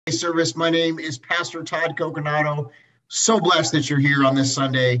Service. My name is Pastor Todd Coconato. So blessed that you're here on this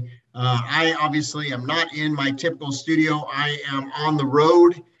Sunday. I obviously am not in my typical studio. I am on the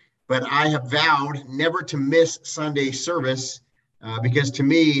road, but I have vowed never to miss Sunday service because to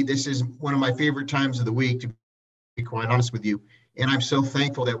me, this is one of my favorite times of the week, to be quite honest with you. And I'm so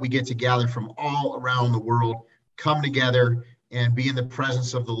thankful that we get to gather from all around the world, come together and be in the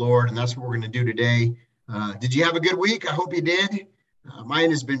presence of the Lord. And that's what we're going to do today. Did you have a good week? I hope you did. Mine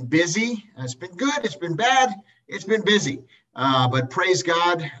has been busy. It's been good. It's been bad. It's been busy. But praise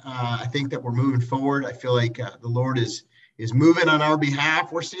God. I think that we're moving forward. I feel like the Lord is moving on our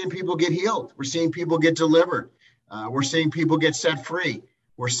behalf. We're seeing people get healed. We're seeing people get delivered. We're seeing people get set free.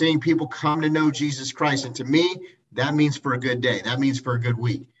 We're seeing people come to know Jesus Christ. And to me, that means for a good day. That means for a good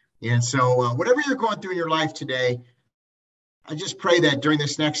week. And so whatever you're going through in your life today, I just pray that during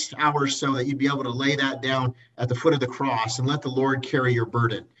this next hour or so that you'd be able to lay that down at the foot of the cross and let the Lord carry your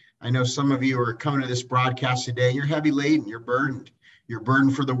burden. I know some of you are coming to this broadcast today. You're heavy laden. You're burdened. You're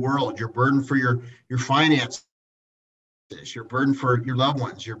burdened for the world. You're burdened for your finances. You're burdened for your loved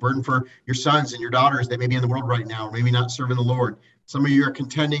ones. You're burdened for your sons and your daughters that may be in the world right now, or maybe not serving the Lord. Some of you are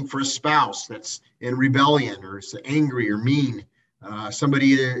contending for a spouse that's in rebellion or is angry or mean.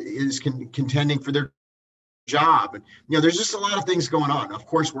 Somebody is contending for their job. And, there's just a lot of things going on. Of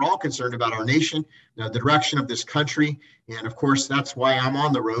course, we're all concerned about our nation, the direction of this country. And of course, that's why I'm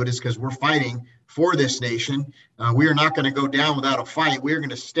on the road, is because we're fighting for this nation. We are not going to go down without a fight. We're going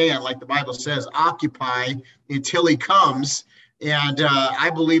to stand, like the Bible says, occupy until he comes. And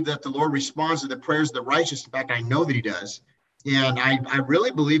I believe that the Lord responds to the prayers of the righteous. In fact, I know that he does. And I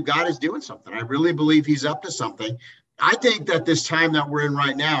really believe God is doing something. I really believe he's up to something. I think that this time that we're in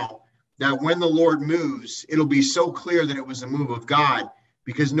right now, that when the Lord moves, it'll be so clear that it was a move of God,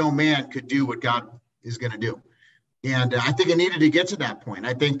 because no man could do what God is going to do. And I think it needed to get to that point.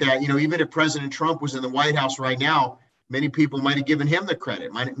 I think that, even if President Trump was in the White House right now, many people might have given him the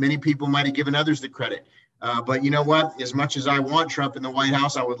credit. Many people might have given others the credit. But you know what? As much as I want Trump in the White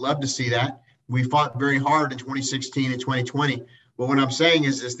House, I would love to see that. We fought very hard in 2016 and 2020. But what I'm saying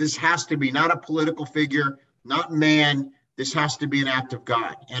is this has to be not a political figure, not man. This has to be an act of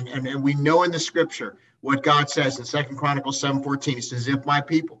God. And we know in the scripture what God says in 2 Chronicles 7:14. He says, if my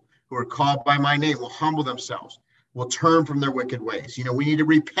people who are called by my name will humble themselves, will turn from their wicked ways. We need to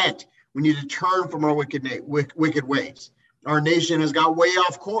repent. We need to turn from our wicked ways. Our nation has got way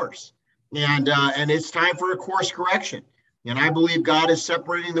off course, and it's time for a course correction. And I believe God is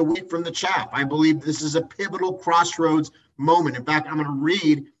separating the wheat from the chaff. I believe this is a pivotal crossroads moment. In fact, I'm going to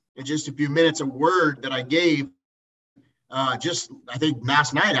read in just a few minutes a word that I gave I think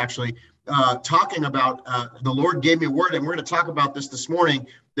last night, actually, talking about the Lord gave me a word, and we're going to talk about this morning.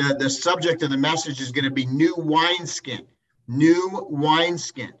 The subject of the message is going to be new wineskin. New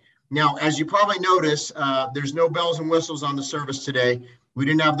wineskin. Now, as you probably notice, there's no bells and whistles on the service today. We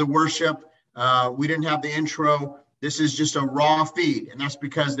didn't have the worship. We didn't have the intro. This is just a raw feed, and that's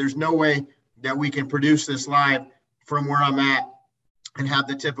because there's no way that we can produce this live from where I'm at and have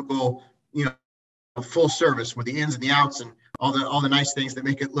the typical, a full service with the ins and the outs and all the nice things that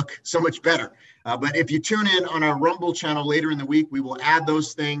make it look so much better. But if you tune in on our Rumble channel later in the week, we will add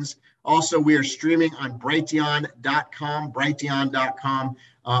those things. Also, we are streaming on Brighteon.com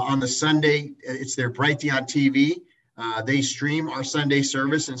on the Sunday. It's their Brighteon TV. They stream our Sunday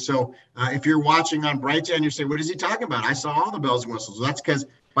service. And so if you're watching on Brighteon, you're saying, what is he talking about? I saw all the bells and whistles. Well, that's because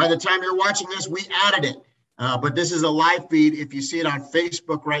by the time you're watching this, we added it. But this is a live feed. If you see it on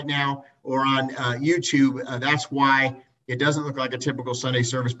Facebook right now or on YouTube, that's why it doesn't look like a typical Sunday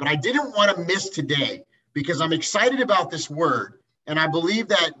service. But I didn't want to miss today because I'm excited about this word. And I believe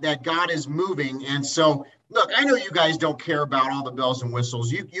that God is moving. And so, look, I know you guys don't care about all the bells and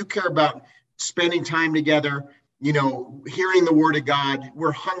whistles. You care about spending time together, hearing the word of God.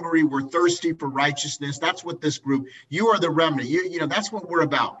 We're hungry. We're thirsty for righteousness. That's what this group, you are the remnant. That's what we're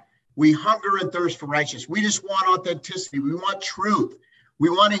about. We hunger and thirst for righteousness. We just want authenticity. We want truth. We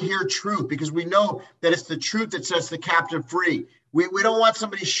want to hear truth because we know that it's the truth that sets the captive free. We don't want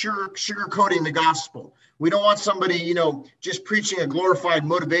somebody sugarcoating the gospel. We don't want somebody, just preaching a glorified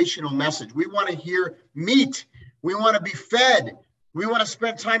motivational message. We want to hear meat. We want to be fed. We want to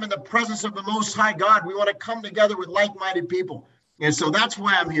spend time in the presence of the Most High God. We want to come together with like-minded people. And so that's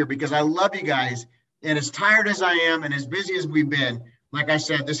why I'm here, because I love you guys. And as tired as I am and as busy as we've been, like I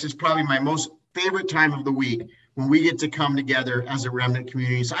said, this is probably my most favorite time of the week when we get to come together as a remnant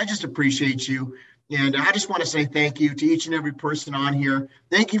community. So I just appreciate you. And I just want to say thank you to each and every person on here.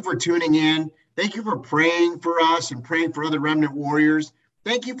 Thank you for tuning in. Thank you for praying for us and praying for other remnant warriors.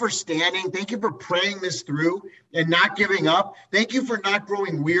 Thank you for standing. Thank you for praying this through and not giving up. Thank you for not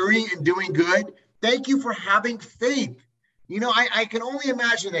growing weary and doing good. Thank you for having faith. I can only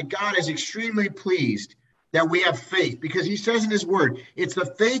imagine that God is extremely pleased that we have faith, because he says in his word, it's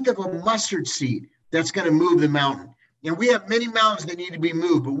the faith of a mustard seed that's going to move the mountain. And we have many mountains that need to be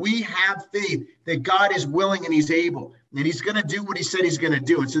moved, but we have faith that God is willing and he's able, and he's going to do what he said he's going to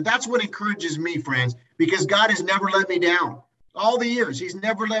do. And so that's what encourages me, friends, because God has never let me down. All the years, he's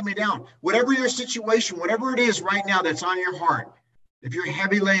never let me down. Whatever your situation, whatever it is right now that's on your heart, if you're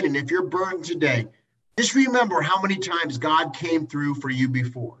heavy laden, if you're burdened today, just remember how many times God came through for you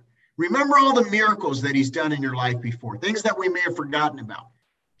before. Remember all the miracles that he's done in your life before, things that we may have forgotten about.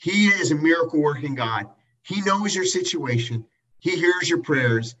 He is a miracle working God. He knows your situation. He hears your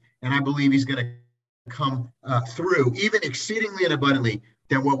prayers, and I believe he's going to come through even exceedingly and abundantly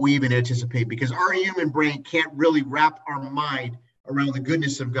than what we even anticipate, because our human brain can't really wrap our mind around the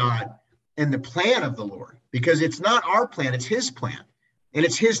goodness of God and the plan of the Lord, because it's not our plan, it's his plan, and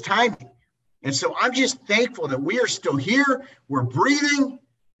it's his timing. And so I'm just thankful that we are still here. We're breathing.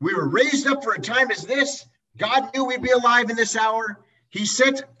 We were raised up for a time as this. God knew we'd be alive in this hour. He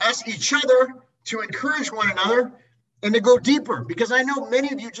sent us each other to encourage one another and to go deeper, because I know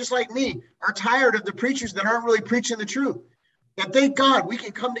many of you, just like me, are tired of the preachers that aren't really preaching the truth. And thank God we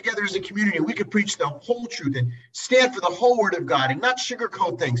can come together as a community. We can preach the whole truth and stand for the whole word of God and not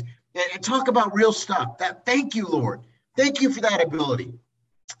sugarcoat things and talk about real stuff. Thank you, Lord. Thank you for that ability.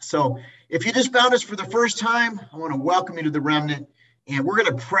 So if you just found us for the first time, I want to welcome you to the Remnant. And we're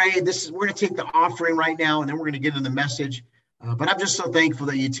going to pray. We're going to take the offering right now, and then we're going to get into the message. But I'm just so thankful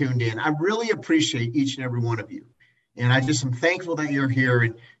that you tuned in. I really appreciate each and every one of you. And I just am thankful that you're here.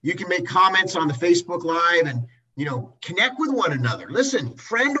 And you can make comments on the Facebook Live and, connect with one another. Listen,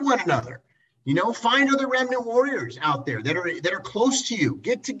 friend one another. Find other Remnant warriors out there that are close to you.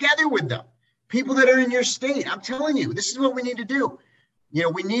 Get together with them. People that are in your state. I'm telling you, this is what we need to do.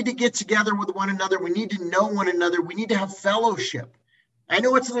 We need to get together with one another. We need to know one another. We need to have fellowship. I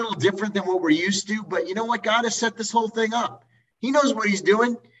know it's a little different than what we're used to, but you know what? God has set this whole thing up. He knows what he's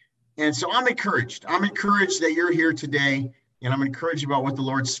doing. And so I'm encouraged. I'm encouraged that you're here today, and I'm encouraged about what the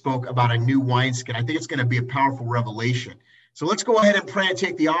Lord spoke about a new wineskin. I think it's going to be a powerful revelation. So let's go ahead and pray and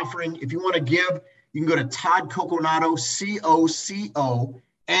take the offering. If you want to give, you can go to Todd Coconato,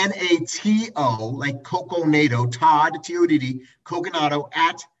 COCONATO, like Coconato, Todd, T-O-D-D, Coconato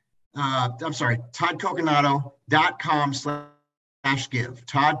toddcoconato.com/give,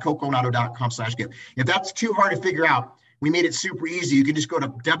 toddcoconato.com/give. If that's too hard to figure out, we made it super easy. You can just go to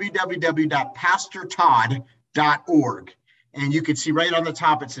www.pastortodd.org, and you can see right on the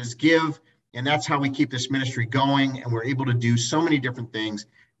top it says give, and that's how we keep this ministry going, and we're able to do so many different things.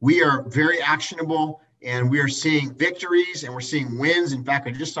 We are very actionable, and we are seeing victories, and we're seeing wins. In fact,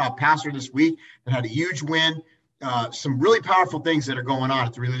 I just saw a pastor this week that had a huge win. Some really powerful things that are going on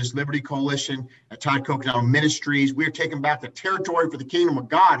at the Religious Liberty Coalition, at Todd Coconato Ministries. We are taking back the territory for the kingdom of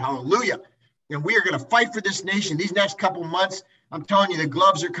God. Hallelujah. And we are going to fight for this nation these next couple months. I'm telling you, the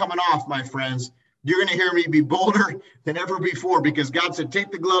gloves are coming off, my friends. You're going to hear me be bolder than ever before, because God said, take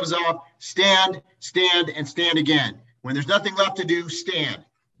the gloves off, stand, and stand again. When there's nothing left to do, stand.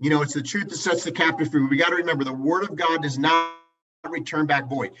 It's the truth that sets the captive free. We got to remember, the word of God does not return back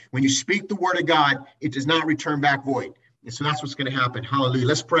void. When you speak the word of God, it does not return back void. And so that's what's going to happen. Hallelujah.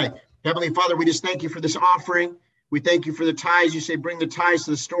 Let's pray. Heavenly Father, we just thank you for this offering. We thank you for the tithes. You say, bring the tithes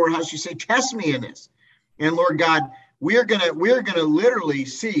to the storehouse. You say, test me in this. And Lord God, we're gonna literally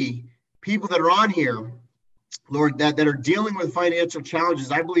see people that are on here, Lord, that are dealing with financial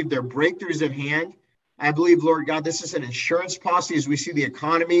challenges. I believe their breakthroughs at hand. I believe, Lord God, this is an insurance policy as we see the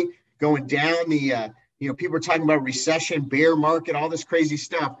economy going down. People are talking about recession, bear market, all this crazy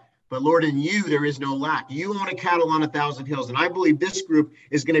stuff. But Lord, in you, there is no lack. You own a cattle on 1,000 hills. And I believe this group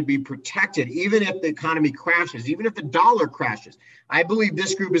is going to be protected, even if the economy crashes, even if the dollar crashes. I believe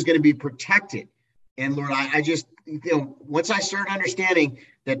this group is going to be protected. And Lord, I just, once I started understanding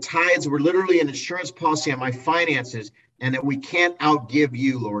that tithes were literally an insurance policy on my finances, and that we can't outgive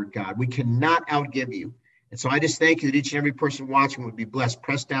you, Lord God. We cannot outgive you. And so I just thank you that each and every person watching would be blessed,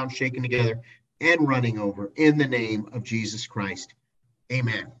 pressed down, shaken together, and running over in the name of Jesus Christ.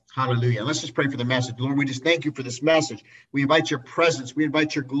 Amen. Hallelujah. Let's just pray for the message. Lord, we just thank you for this message. We invite your presence. We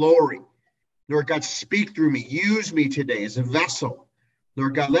invite your glory. Lord God, speak through me. Use me today as a vessel.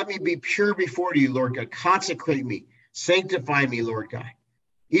 Lord God, let me be pure before you, Lord God. Consecrate me. Sanctify me, Lord God.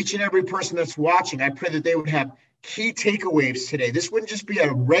 Each and every person that's watching, I pray that they would have key takeaways today. This wouldn't just be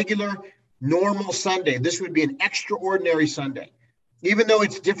a regular, normal Sunday. This would be an extraordinary Sunday. Even though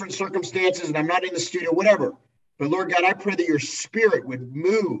it's different circumstances and I'm not in the studio, whatever. But Lord God, I pray that your spirit would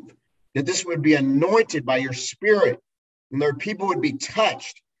move, that this would be anointed by your spirit. And Lord, people would be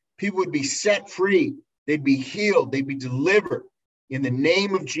touched. People would be set free. They'd be healed. They'd be delivered. In the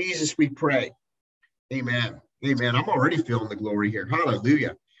name of Jesus, we pray. Amen. Amen. I'm already feeling the glory here.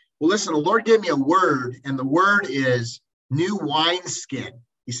 Hallelujah. Well, listen, the Lord gave me a word, and the word is new wineskin.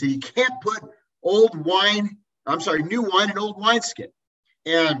 He said, you can't put new wine in old wineskin.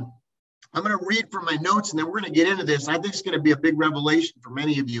 And I'm going to read from my notes, and then we're going to get into this. I think it's going to be a big revelation for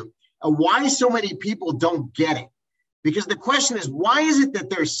many of you. Why so many people don't get it? Because the question is, why is it that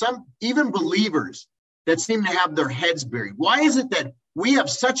there's some, even believers, that seem to have their heads buried? Why is it that we have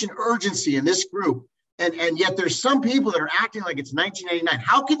such an urgency in this group, and yet there's some people that are acting like it's 1989?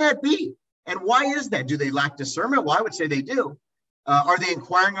 How can that be? And why is that? Do they lack discernment? Well, I would say they do. Are they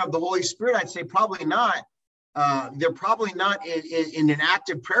inquiring of the Holy Spirit? I'd say probably not. They're probably not in an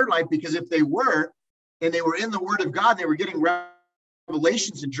active prayer life, because if they were, and they were in the Word of God, they were getting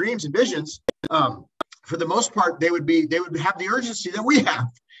revelations and dreams and visions, for the most part, they would have the urgency that we have.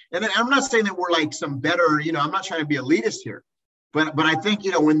 And I'm not saying that we're like some better, I'm not trying to be elitist here, but I think,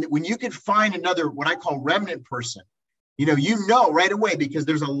 when you can find another, what I call remnant person, right away, because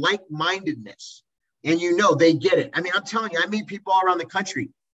there's a like-mindedness, and they get it. I mean, I'm telling you, I meet people all around the country,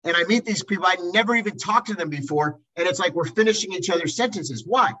 and I meet these people, I never even talked to them before, and it's like we're finishing each other's sentences.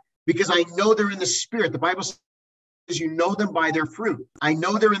 Why? Because I know they're in the Spirit. The Bible says you know them by their fruit. I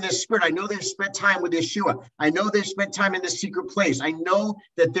know they're in the Spirit. I know they've spent time with Yeshua. I know they've spent time in the secret place. I know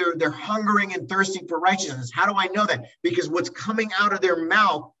that they're hungering and thirsting for righteousness. How do I know that? Because what's coming out of their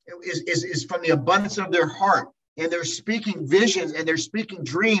mouth is from the abundance of their heart. And they're speaking visions, and they're speaking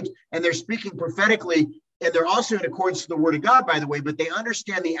dreams, and they're speaking prophetically. And they're also in accordance to the Word of God, by the way, but they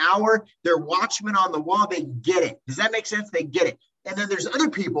understand the hour. They're watchmen on the wall. They get it. Does that make sense? They get it. And then there's other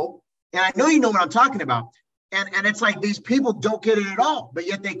people, and I know you know what I'm talking about. And it's like these people don't get it at all, but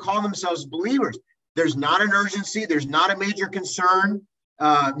yet they call themselves believers. There's not an urgency. There's not a major concern.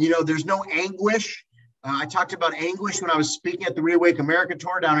 There's no anguish. I talked about anguish when I was speaking at the Reawake America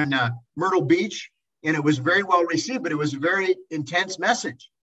tour down in Myrtle Beach, and it was very well received, but it was a very intense message.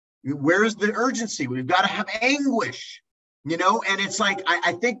 Where is the urgency? We've got to have anguish, and it's like,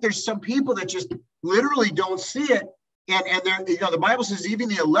 I think there's some people that just literally don't see it. And they're, the Bible says even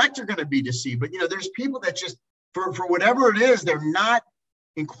the elect are going to be deceived. But, there's people that just, for whatever it is, they're not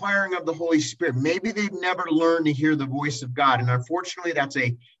inquiring of the Holy Spirit. Maybe they've never learned to hear the voice of God. And unfortunately, that's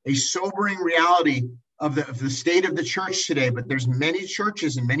a sobering reality of the state of the church today. But there's many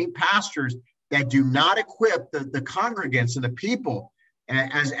churches and many pastors that do not equip the congregants and the people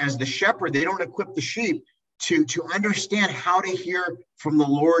as the shepherd. They don't equip the sheep to understand how to hear from the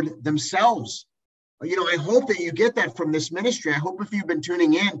Lord themselves. I hope that you get that from this ministry. I hope if you've been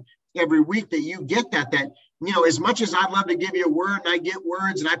tuning in every week that you get that, as much as I'd love to give you a word, and I get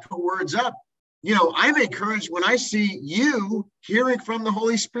words and I put words up, I'm encouraged when I see you hearing from the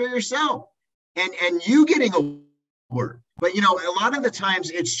Holy Spirit yourself and you getting a word. But, a lot of the times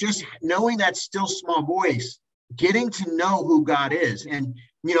it's just knowing that still small voice, getting to know who God is. And,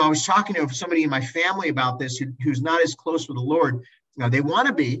 I was talking to somebody in my family about this who's not as close with the Lord. They want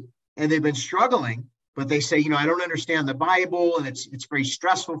to be, and they've been struggling, but they say, I don't understand the Bible, and it's very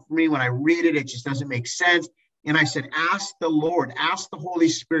stressful for me when I read it. It just doesn't make sense. And I said, ask the Lord, ask the Holy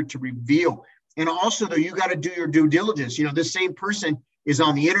Spirit to reveal. And also, though, you got to do your due diligence. This same person is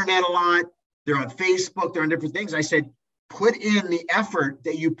on the internet a lot. They're on Facebook. They're on different things. I said, put in the effort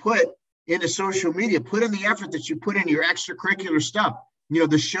that you put into social media. Put in the effort that you put in your extracurricular stuff.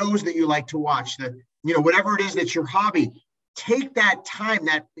 The shows that you like to watch, whatever it is that's your hobby. Take that time,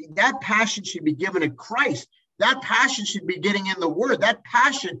 that passion should be given to Christ. That passion should be getting in the Word. That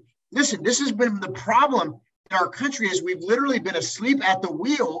passion, listen, this has been the problem in our country is we've literally been asleep at the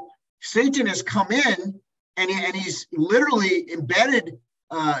wheel. Satan has come in and he's literally embedded,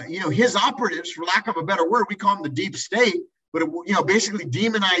 his operatives, for lack of a better word, we call them the deep state, but, basically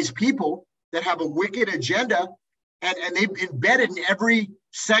demonized people that have a wicked agenda. And they've embedded in every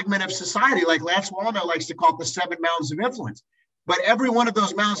segment of society, like Lance Wallnau likes to call it the 7 mountains of influence. But every one of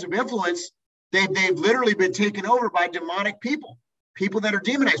those mountains of influence, they've literally been taken over by demonic people that are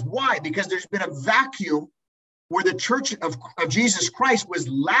demonized. Why? Because there's been a vacuum where the church of Jesus Christ was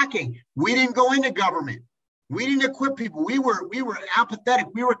lacking. We didn't go into government. We didn't equip people. We were apathetic.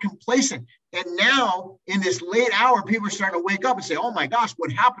 We were complacent. And now in this late hour, people are starting to wake up and say, oh my gosh,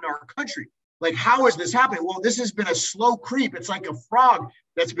 what happened to our country? Like, how is this happening? Well, this has been a slow creep. It's like a frog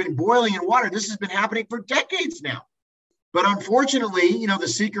that's been boiling in water. This has been happening for decades now. But unfortunately, the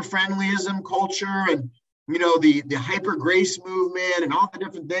seeker-friendlyism culture and, the hyper grace movement and all the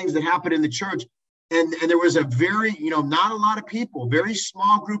different things that happen in the church, And there was a very, not a lot of people, very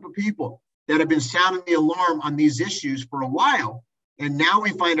small group of people that have been sounding the alarm on these issues for a while. And now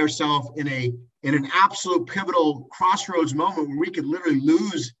we find ourselves in an absolute pivotal crossroads moment where we could literally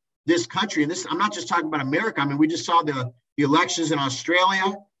lose this country. And this, I'm not just talking about America. I mean, we just saw the elections in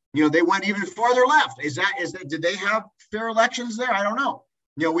Australia. They went even farther left. Is that, did they have fair elections there? I don't know.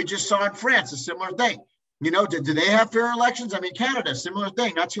 We just saw in France a similar thing. Do they have fair elections? I mean, Canada, similar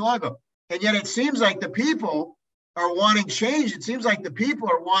thing, not too long ago. And yet it seems like the people are wanting change. It seems like the people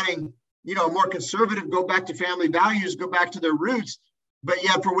are wanting, more conservative, go back to family values, go back to their roots. But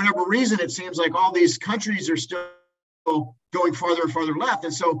yet, for whatever reason, it seems like all these countries are still going farther and farther left.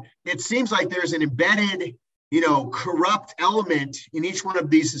 And so it seems like there's an embedded, corrupt element in each one of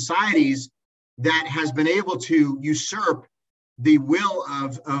these societies that has been able to usurp the will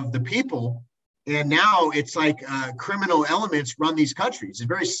of the people. And now it's like criminal elements run these countries. It's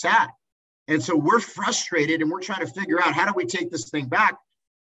very sad. And so we're frustrated and we're trying to figure out how do we take this thing back,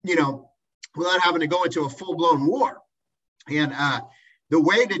 without having to go into a full-blown war. And the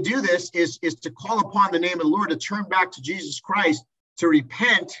way to do this is to call upon the name of the Lord, to turn back to Jesus Christ, to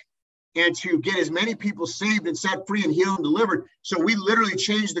repent, and to get as many people saved and set free and healed and delivered. So we literally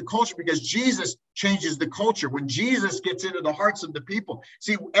change the culture because Jesus changes the culture. When Jesus gets into the hearts of the people.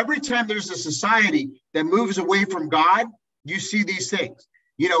 See, every time there's a society that moves away from God, you see these things.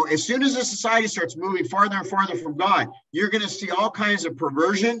 As soon as a society starts moving farther and farther from God, you're going to see all kinds of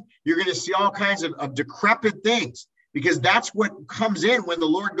perversion. You're going to see all kinds of decrepit things, because that's what comes in when the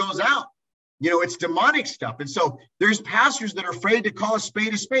Lord goes out. It's demonic stuff. And so there's pastors that are afraid to call a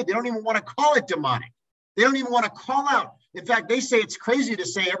spade a spade. They don't even want to call it demonic. They don't even want to call out. In fact, they say it's crazy to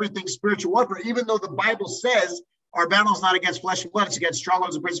say everything's spiritual warfare, even though the Bible says our battle is not against flesh and blood, it's against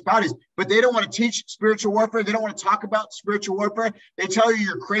strongholds and principalities. But they don't want to teach spiritual warfare. They don't want to talk about spiritual warfare. They tell you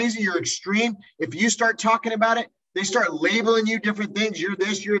you're crazy, you're extreme. If you start talking about it, they start labeling you different things. You're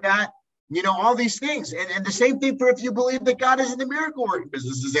this, you're that, all these things. And the same thing for if you believe that God is in the miracle working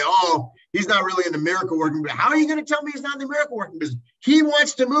business. To say, oh, he's not really in the miracle working business. How are you going to tell me he's not in the miracle working business? He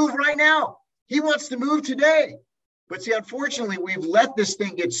wants to move right now. He wants to move today. But see, unfortunately, we've let this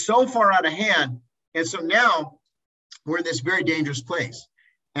thing get so far out of hand. And so now we're in this very dangerous place.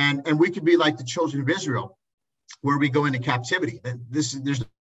 And we could be like the children of Israel, where we go into captivity. There's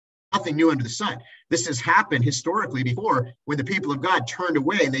nothing new under the sun. This has happened historically before, when the people of God turned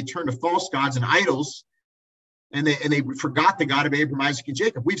away and they turned to false gods and idols, and they forgot the God of Abraham, Isaac, and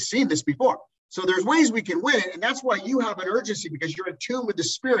Jacob. We've seen this before. So there's ways we can win it, and that's why you have an urgency, because you're in tune with the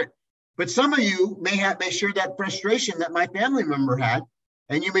Spirit. But some of you may share that frustration that my family member had,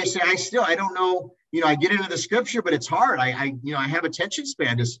 and you may say, I don't know. I get into the scripture, but it's hard. I have attention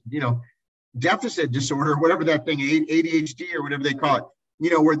span, deficit disorder, whatever that thing, ADHD or whatever they call it,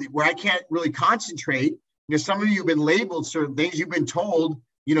 where I can't really concentrate. Some of you have been labeled certain things. You've been told,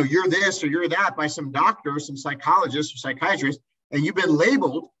 you're this or you're that by some doctor, some psychologist or psychiatrist, and you've been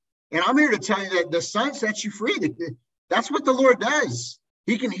labeled. And I'm here to tell you that the Son sets you free. That's what the Lord does.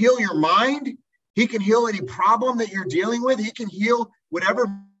 He can heal your mind. He can heal any problem that you're dealing with. He can heal whatever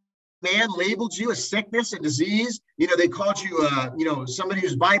man labeled you, a sickness, a disease. They called you, somebody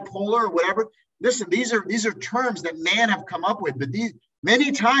who's bipolar or whatever. Listen, these are terms that man have come up with. But these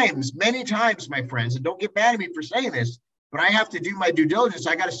many times, my friends, and don't get mad at me for saying this, but I have to do my due diligence.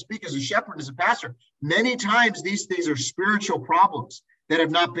 I got to speak as a shepherd, as a pastor. Many times these things are spiritual problems that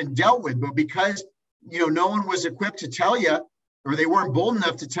have not been dealt with. But because, no one was equipped to tell you, or they weren't bold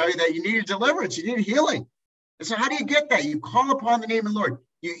enough to tell you that you needed deliverance, you needed healing. And so how do you get that? You call upon the name of the Lord.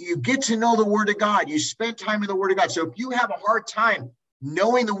 You get to know the word of God. You spend time in the word of God. So if you have a hard time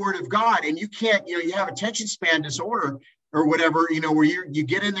knowing the word of God, and you can't, you have attention span disorder or whatever, where you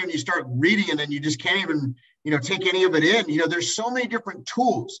get in there and you start reading and then you just can't even, take any of it in. There's so many different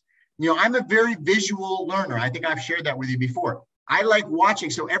tools. I'm a very visual learner. I think I've shared that with you before. I like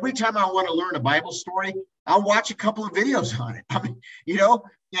watching. So every time I want to learn a Bible story, I'll watch a couple of videos on it. And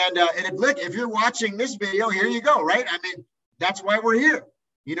if you're watching this video, here you go, right? That's why we're here.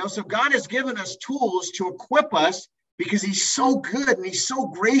 So God has given us tools to equip us, because he's so good and he's so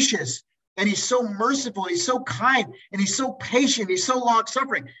gracious and he's so merciful. He's so kind and he's so patient. He's so long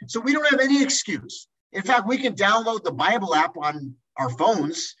suffering. So we don't have any excuse. In fact, we can download the Bible app on our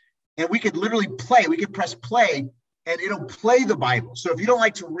phones and we could literally play. We could press play and it'll play the Bible. So if you don't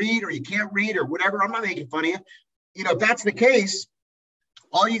like to read or you can't read or whatever, I'm not making fun of you. If that's the case,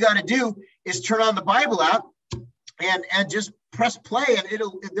 all you got to do is turn on the Bible app and just press play, and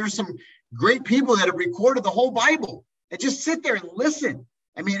there's some great people that have recorded the whole Bible, and just sit there and listen.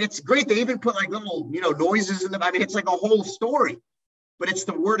 It's great. They even put like little, noises in them. It's like a whole story. but it's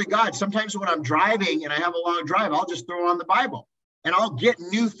the word of God. Sometimes when I'm driving and I have a long drive, I'll just throw on the Bible and I'll get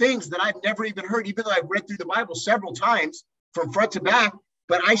new things that I've never even heard, even though I've read through the Bible several times from front to back,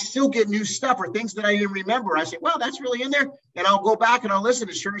 but I still get new stuff or things that I didn't remember. I say, well, that's really in there. And I'll go back and I'll listen.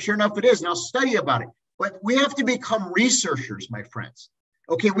 And sure enough, it is. And I'll study about it. But we have to become researchers, my friends.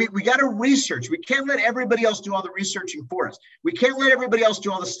 Okay, we got to research. We can't let everybody else do all the researching for us. We can't let everybody else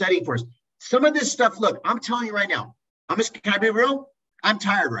do all the studying for us. Some of this stuff, look, I'm telling you right now, can I be real? I'm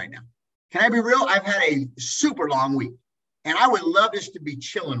tired right now. Can I be real? I've had a super long week and I would love this to be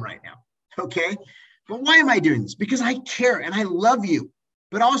chilling right now. Okay. But why am I doing this? Because I care and I love you,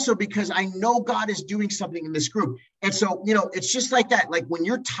 but also because I know God is doing something in this group. And so, it's just like that. Like when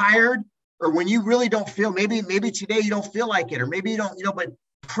you're tired or when you really don't feel, maybe today you don't feel like it, or maybe you don't, but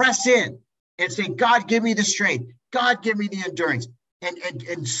press in and say, God, give me the strength. God, give me the endurance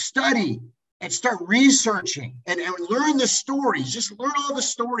and study. And start researching and learn the stories. Just learn all the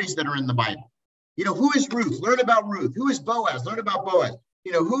stories that are in the Bible. Who is Ruth? Learn about Ruth. Who is Boaz? Learn about Boaz.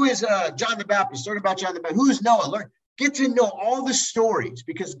 Who is John the Baptist? Learn about John the Baptist. Who is Noah? Get to know all the stories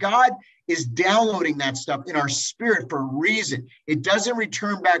because God is downloading that stuff in our spirit for a reason. It doesn't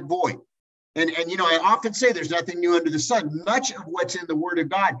return back void. And I often say there's nothing new under the sun. Much of what's in the Word of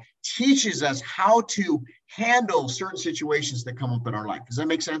God teaches us how to handle certain situations that come up in our life. Does that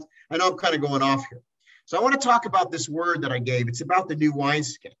make sense? I know I'm kind of going off here. So I want to talk about this word that I gave. It's about the new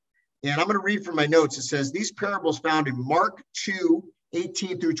wineskin. And I'm going to read from my notes. It says, these parables found in Mark 2,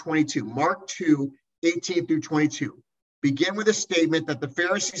 18 through 22. Mark 2, 18 through 22. Begin with a statement that the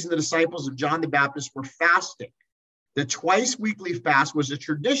Pharisees and the disciples of John the Baptist were fasting. The twice weekly fast was a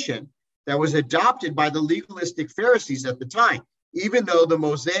tradition that was adopted by the legalistic Pharisees at the time, even though the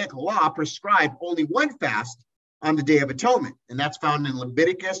Mosaic law prescribed only one fast on the Day of Atonement. And that's found in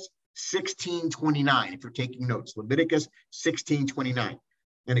Leviticus 16:29, if you're taking notes, Leviticus 16:29.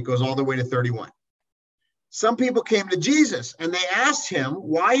 And it goes all the way to 31. Some people came to Jesus and they asked him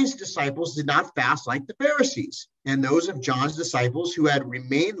why his disciples did not fast like the Pharisees and those of John's disciples who had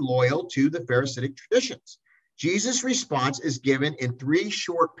remained loyal to the Pharisaic traditions. Jesus' response is given in 3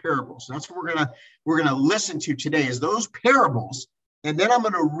 short parables. That's what we're gonna listen to today is those parables. And then I'm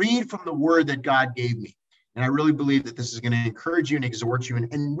going to read from the word that God gave me. And I really believe that this is going to encourage you and exhort you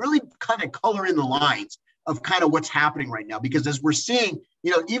and really kind of color in the lines of kind of what's happening right now. Because as we're seeing,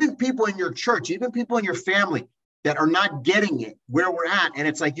 even people in your church, even people in your family that are not getting it where we're at. And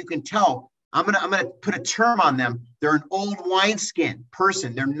it's like, you can tell, I'm going to put a term on them. They're an old wineskin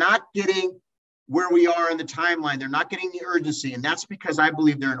person. They're not getting where we are in the timeline. They're not getting the urgency. And that's because I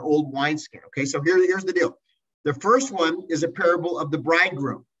believe they're an old wineskin. Okay, so here's the deal. The first one is a parable of the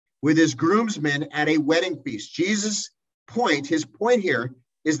bridegroom with his groomsmen at a wedding feast. His point here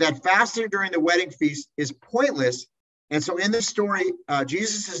is that fasting during the wedding feast is pointless. And so in this story,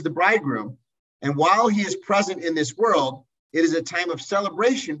 Jesus is the bridegroom. And while he is present in this world, it is a time of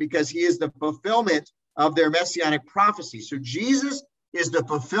celebration because he is the fulfillment of their messianic prophecy. So Jesus is the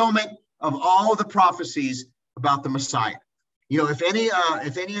fulfillment of all the prophecies about the Messiah. If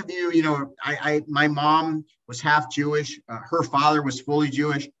any of you, my mom was half Jewish. Her father was fully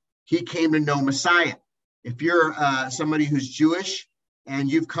Jewish. He came to know Messiah. If you're somebody who's Jewish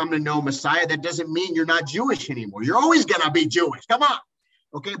and you've come to know Messiah, that doesn't mean you're not Jewish anymore. You're always going to be Jewish. Come on.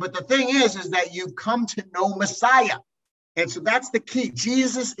 Okay. But the thing is that you've come to know Messiah. And so that's the key.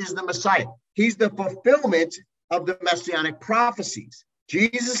 Jesus is the Messiah. He's the fulfillment of the messianic prophecies.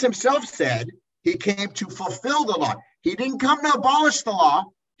 Jesus himself said he came to fulfill the law. He didn't come to abolish the law.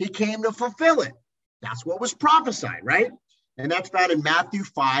 He came to fulfill it. That's what was prophesied, right? And that's found in Matthew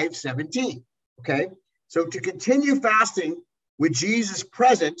 5:17. Okay. So to continue fasting with Jesus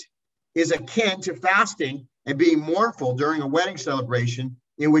present is akin to fasting and being mournful during a wedding celebration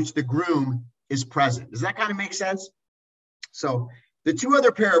in which the groom is present. Does that kind of make sense? So the 2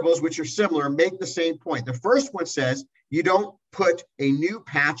 other parables, which are similar, make the same point. The first one says, you don't put a new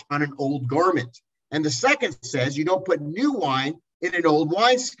patch on an old garment. And the second says, you don't put new wine in an old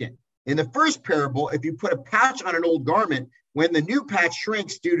wineskin. In the first parable, if you put a patch on an old garment, when the new patch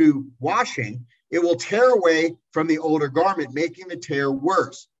shrinks due to washing, it will tear away from the older garment, making the tear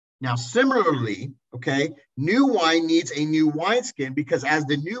worse. Now, similarly, okay, new wine needs a new wineskin because as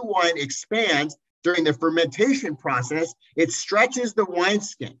the new wine expands during the fermentation process, it stretches the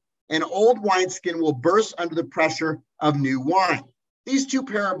wineskin. An old wineskin will burst under the pressure of new wine. These 2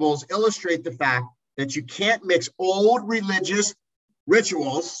 parables illustrate the fact that you can't mix old religious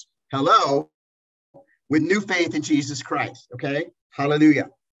rituals, with new faith in Jesus Christ, okay? Hallelujah.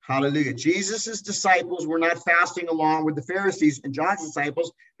 Hallelujah. Jesus's disciples were not fasting along with the Pharisees and John's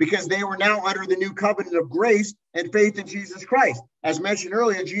disciples because they were now under the new covenant of grace and faith in Jesus Christ. As mentioned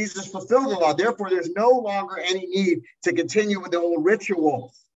earlier, Jesus fulfilled the law. Therefore, there's no longer any need to continue with the old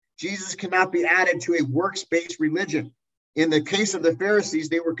rituals. Jesus cannot be added to a works-based religion. In the case of the Pharisees,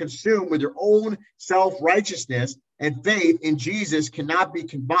 they were consumed with their own self-righteousness, and faith in Jesus cannot be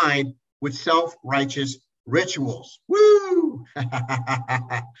combined with self-righteous rituals. Woo!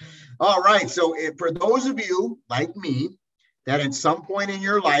 All right. So for those of you like me, that at some point in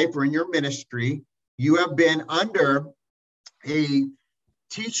your life or in your ministry, you have been under a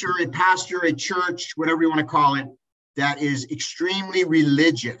teacher, a pastor, a church, whatever you want to call it, that is extremely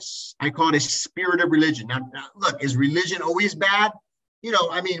religious. I call it a spirit of religion. Now, look, is religion always bad? You know,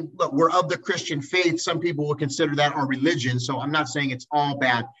 I mean, look, we're of the Christian faith. Some people will consider that our religion. So I'm not saying it's all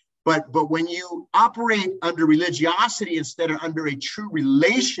bad. But when you operate under religiosity instead of under a true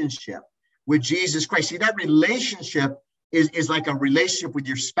relationship with Jesus Christ, see, that relationship is like a relationship with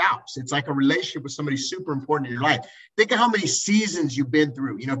your spouse. It's like a relationship with somebody super important in your life. Think of how many seasons you've been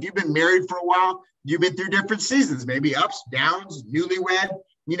through. You know, if you've been married for a while, you've been through different seasons, maybe ups, downs, newlywed.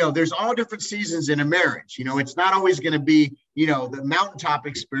 You know, there's all different seasons in a marriage. You know, it's not always going to be, you know, the mountaintop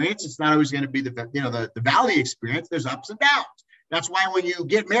experience. It's not always going to be the valley experience. There's ups and downs. That's why when you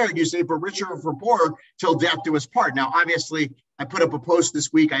get married, you say for richer or for poorer, till death do us part. Now, obviously, I put up a post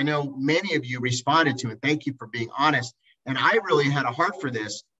this week. I know many of you responded to it. Thank you for being honest. And I really had a heart for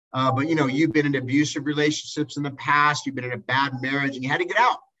this. But, you know, you've been in abusive relationships in the past. You've been in a bad marriage and you had to get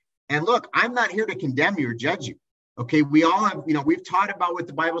out. And look, I'm not here to condemn you or judge you. Okay, we all have, you know, we've taught about what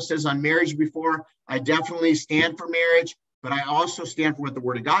the Bible says on marriage before. I definitely stand for marriage, but I also stand for what the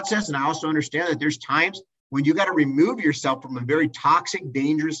Word of God says. And I also understand that there's times when you got to remove yourself from a very toxic,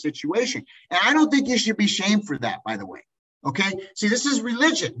 dangerous situation. And I don't think you should be shamed for that, by the way. Okay. See, this is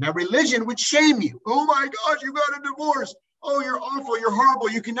religion. Now, religion would shame you. Oh my gosh, you got a divorce. Oh, you're awful. You're horrible.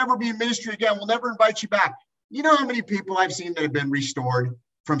 You can never be in ministry again. We'll never invite you back. You know how many people I've seen that have been restored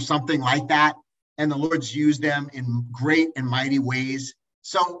from something like that? And the Lord's used them in great and mighty ways.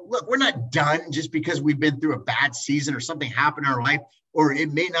 So look, we're not done just because we've been through a bad season or something happened in our life, or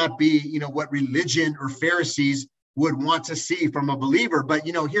it may not be, you know, what religion or Pharisees would want to see from a believer. But,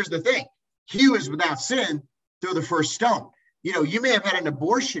 you know, here's the thing. He who is without sin, throw the first stone. You know, you may have had an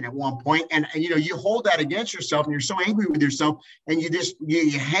abortion at one point and you know, you hold that against yourself and you're so angry with yourself and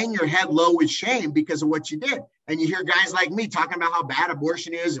you hang your head low with shame because of what you did. And you hear guys like me talking about how bad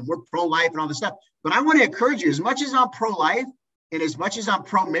abortion is and we're pro-life and all this stuff. But I want to encourage you, as much as I'm pro-life and as much as I'm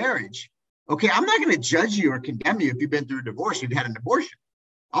pro-marriage, okay, I'm not going to judge you or condemn you if you've been through a divorce, you've had an abortion.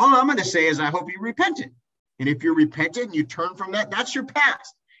 All I'm going to say is I hope you repented. And if you're repentant and you turn from that, that's your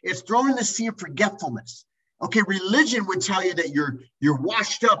past. It's thrown in the sea of forgetfulness. Okay, religion would tell you that you're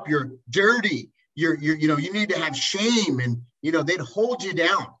washed up, you're dirty, you know, you need to have shame and, you know, they'd hold you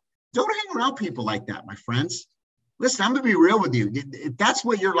down. Don't hang around people like that, my friends. Listen, I'm going to be real with you. If that's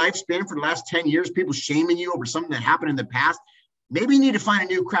what your life's been for the last 10 years, people shaming you over something that happened in the past, maybe you need to find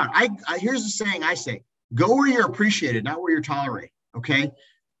a new crowd. Here's the saying I say, go where you're appreciated, not where you're tolerated, okay?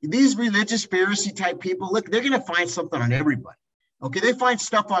 These religious Pharisee type people, look, they're going to find something on everybody. Okay, they find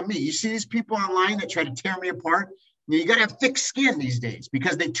stuff on me. You see these people online that try to tear me apart? You got to have thick skin these days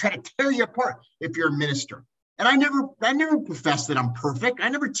because they try to tear you apart if you're a minister. And I never profess that I'm perfect. I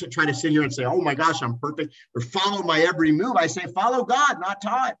never try to sit here and say, oh my gosh, I'm perfect or follow my every move. I say, follow God, not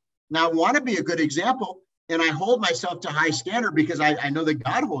Todd. Now, I want to be a good example and I hold myself to high standard because I know that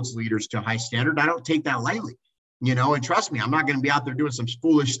God holds leaders to high standard. I don't take that lightly, you know, and trust me, I'm not going to be out there doing some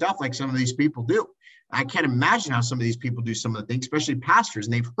foolish stuff like some of these people do. I can't imagine how some of these people do some of the things, especially pastors,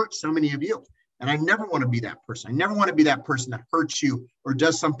 and they've hurt so many of you. And I never want to be that person. I never want to be that person that hurts you or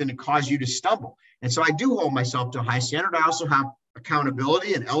does something to cause you to stumble. And so I do hold myself to a high standard. I also have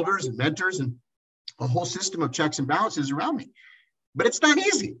accountability and elders and mentors and a whole system of checks and balances around me. But it's not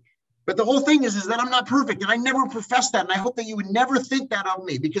easy. But the whole thing is that I'm not perfect, and I never profess that. And I hope that you would never think that of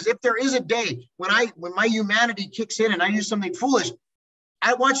me, because if there is a day when my humanity kicks in and I do something foolish,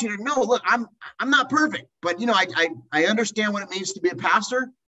 I want you to know, look, I'm not perfect, but you know, I understand what it means to be a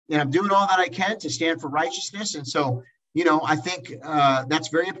pastor, and I'm doing all that I can to stand for righteousness. And so, you know, I think that's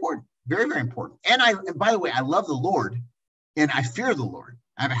very important, very, very important. And by the way, I love the Lord and I fear the Lord.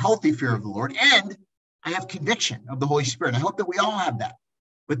 I have a healthy fear of the Lord and I have conviction of the Holy Spirit. I hope that we all have that.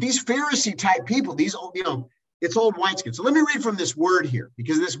 But these Pharisee type people, these old, you know, it's old wineskin. So let me read from this word here,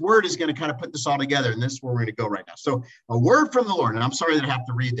 because this word is going to kind of put this all together. And this is where we're going to go right now. So a word from the Lord, and I'm sorry that I have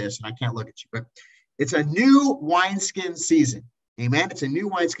to read this and I can't look at you, but it's a new wineskin season. Amen. It's a new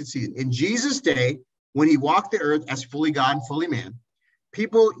wineskin season. In Jesus' day, when he walked the earth as fully God and fully man,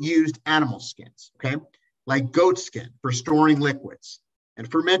 people used animal skins, okay, like goat skin for storing liquids. And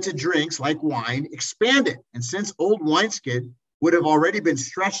fermented drinks like wine expanded. And since old wineskin would have already been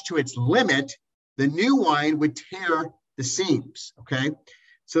stretched to its limit, the new wine would tear the seams, okay?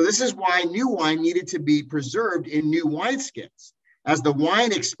 So this is why new wine needed to be preserved in new wineskins. As the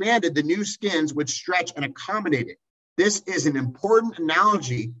wine expanded, the new skins would stretch and accommodate it. This is an important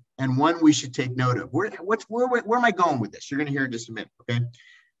analogy and one we should take note of. Where am I going with this? You're going to hear in just a minute, okay?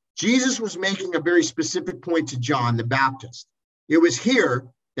 Jesus was making a very specific point to John the Baptist. It was here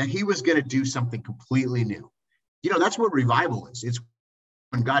that he was going to do something completely new. You know, that's what revival is. It's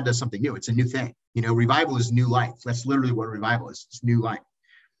when God does something new. It's a new thing. You know, revival is new life. That's literally what revival is. It's new life.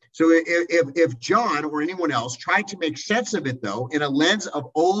 So if John or anyone else tried to make sense of it, though, in a lens of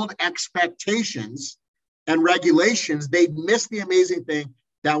old expectations and regulations, they'd miss the amazing thing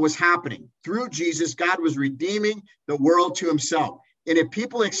that was happening. Through Jesus, God was redeeming the world to himself. And if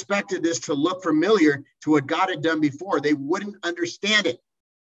people expected this to look familiar to what God had done before, they wouldn't understand it.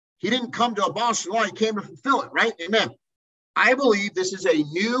 He didn't come to abolish the law. He came to fulfill it, right? Amen. I believe this is a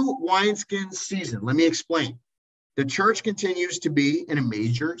new wineskin season. Let me explain. The church continues to be in a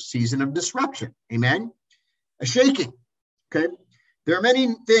major season of disruption. Amen. A shaking. Okay. There are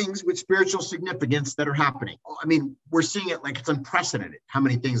many things with spiritual significance that are happening. I mean, we're seeing it like it's unprecedented, how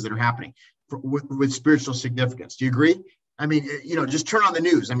many things that are happening with spiritual significance. Do you agree? I mean, you know, just turn on the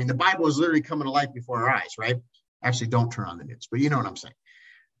news. I mean, the Bible is literally coming to life before our eyes, right? Actually, don't turn on the news, but you know what I'm saying.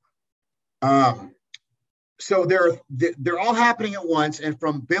 So they're all happening at once, and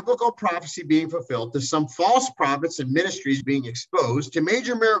from biblical prophecy being fulfilled to some false prophets and ministries being exposed to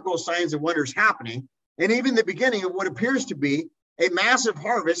major miracles, signs, and wonders happening, and even the beginning of what appears to be a massive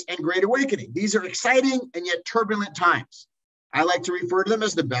harvest and great awakening. These are exciting and yet turbulent times. I like to refer to them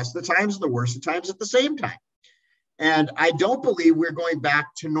as the best of times and the worst of times at the same time. And I don't believe we're going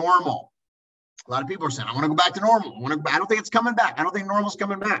back to normal. A lot of people are saying, I want to go back to normal. I don't think it's coming back. I don't think normal's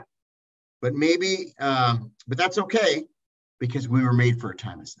coming back. But maybe, but that's okay, because we were made for a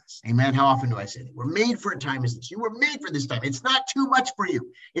time as this. Amen. How often do I say that? We're made for a time as this. You were made for this time. It's not too much for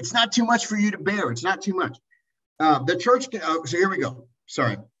you. It's not too much for you to bear. It's not too much. The church, so here we go.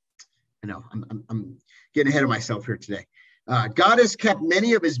 Sorry. I know I'm getting ahead of myself here today. God has kept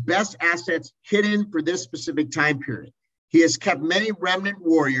many of his best assets hidden for this specific time period. He has kept many remnant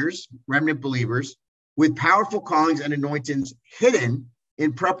warriors, remnant believers, with powerful callings and anointings hidden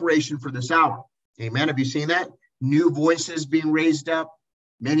in preparation for this hour. Amen. Have you seen that? New voices being raised up.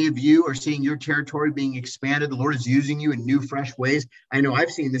 Many of you are seeing your territory being expanded. The Lord is using you in new, fresh ways. I know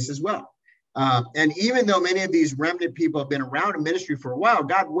I've seen this as well. And even though many of these remnant people have been around in ministry for a while,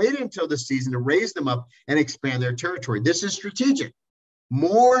 God waited until this season to raise them up and expand their territory. This is strategic.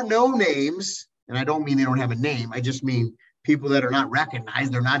 More no names, and I don't mean they don't have a name. I just mean people that are not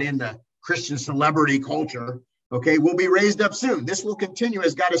recognized. They're not in the Christian celebrity culture. Okay, will be raised up soon. This will continue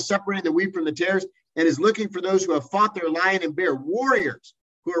as God is separating the wheat from the tares and is looking for those who have fought their lion and bear, warriors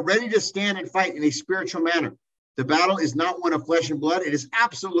who are ready to stand and fight in a spiritual manner. The battle is not one of flesh and blood. It is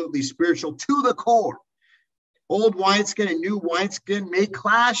absolutely spiritual to the core. Old wineskin and new wineskin may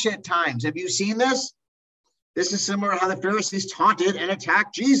clash at times. Have you seen this? This is similar to how the Pharisees taunted and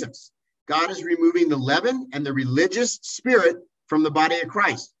attacked Jesus. God is removing the leaven and the religious spirit from the body of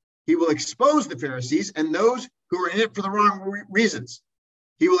Christ. He will expose the Pharisees and those who are in it for the wrong reasons.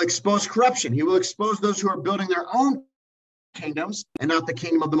 He will expose corruption. He will expose those who are building their own kingdoms and not the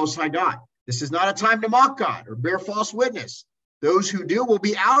kingdom of the Most High God. This is not a time to mock God or bear false witness. Those who do will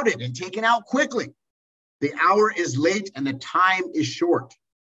be outed and taken out quickly. The hour is late and the time is short.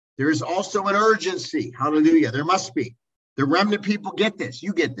 There is also an urgency. Hallelujah. There must be. The remnant people get this.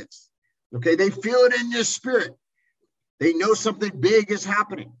 You get this. Okay. They feel it in their spirit. They know something big is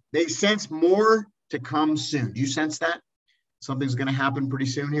happening. They sense more to come soon. Do you sense that? Something's going to happen pretty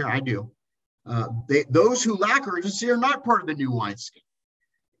soon here? I do. Those who lack urgency are not part of the new wineskin.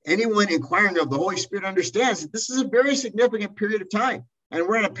 Anyone inquiring of the Holy Spirit understands that this is a very significant period of time, and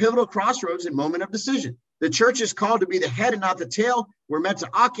we're at a pivotal crossroads and moment of decision. The church is called to be the head and not the tail. We're meant to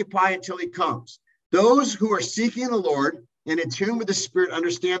occupy until he comes. Those who are seeking the Lord and in tune with the Spirit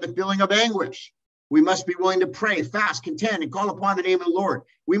understand the feeling of anguish. We must be willing to pray, fast, contend, and call upon the name of the Lord.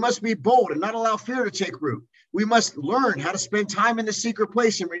 We must be bold and not allow fear to take root. We must learn how to spend time in the secret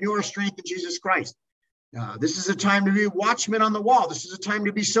place and renew our strength in Jesus Christ. This is a time to be watchmen on the wall. This is a time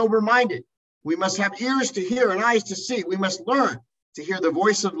to be sober-minded. We must have ears to hear and eyes to see. We must learn to hear the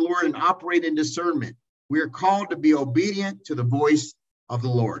voice of the Lord and operate in discernment. We are called to be obedient to the voice of the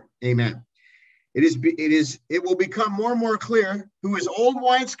Lord. Amen. It will become more and more clear who is old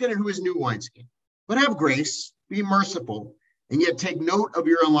wineskin and who is new wineskin. But have grace, be merciful, and yet take note of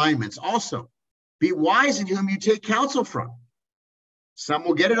your alignments. Also, be wise in whom you take counsel from. Some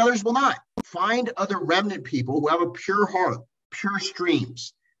will get it, others will not. Find other remnant people who have a pure heart, pure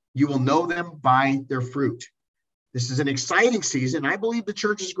streams. You will know them by their fruit. This is an exciting season. I believe the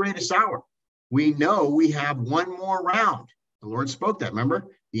church's greatest hour. We know we have one more round. The Lord spoke that, remember?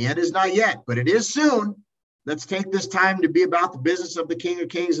 The end is not yet, but it is soon. Let's take this time to be about the business of the King of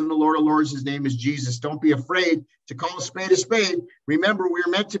Kings and the Lord of Lords. His name is Jesus. Don't be afraid to call a spade a spade. Remember, we're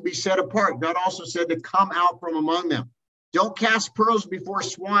meant to be set apart. God also said to come out from among them. Don't cast pearls before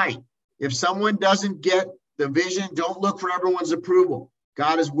swine. If someone doesn't get the vision, don't look for everyone's approval.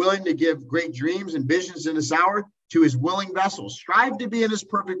 God is willing to give great dreams and visions in this hour to his willing vessels. Strive to be in his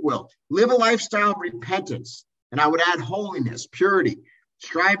perfect will. Live a lifestyle of repentance. And I would add holiness, purity.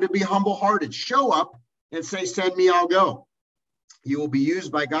 Strive to be humble-hearted. Show up and say, send me, I'll go. You will be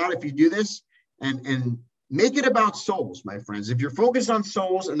used by God if you do this. And make it about souls, my friends. If you're focused on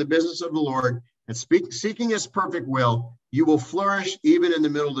souls and the business of the Lord and seeking his perfect will, you will flourish even in the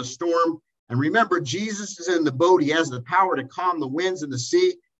middle of the storm. And remember, Jesus is in the boat. He has the power to calm the winds and the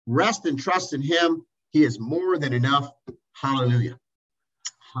sea. Rest and trust in him. He is more than enough. Hallelujah.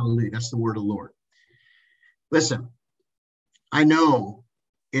 Hallelujah. That's the word of the Lord. Listen, I know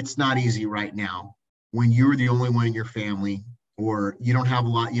it's not easy right now when you're the only one in your family, or you don't have a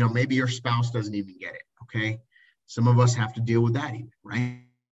lot, maybe your spouse doesn't even get it. Okay. Some of us have to deal with that even, right?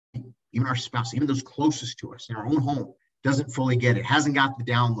 Even our spouse, even those closest to us in our own home, doesn't fully get it, hasn't got the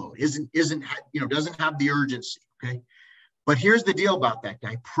download, doesn't have the urgency. Okay. But here's the deal about that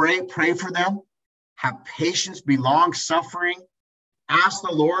guy. Pray for them, have patience, be long suffering, ask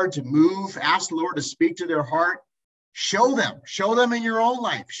the Lord to move, ask the Lord to speak to their heart. Show them in your own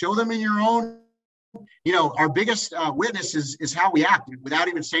life, show them in your own, our biggest witness is how we act without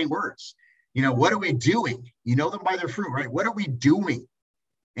even saying words. What are we doing? You know them by their fruit, right? What are we doing?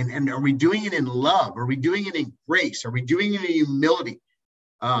 And are we doing it in love? Are we doing it in grace? Are we doing it in humility?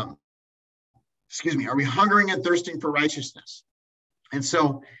 Are we hungering and thirsting for righteousness? And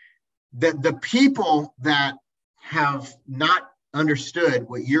so the people that have not understood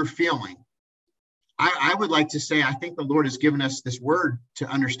what you're feeling, I would like to say, I think the Lord has given us this word to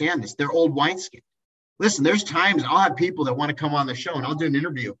understand this. They're old wineskin. Listen, there's times I'll have people that want to come on the show and I'll do an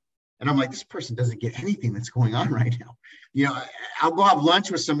interview. And I'm like, this person doesn't get anything that's going on right now. I'll go have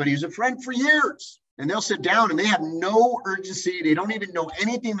lunch with somebody who's a friend for years, and they'll sit down and they have no urgency. They don't even know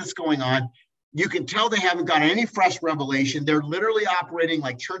anything that's going on. You can tell they haven't got any fresh revelation. They're literally operating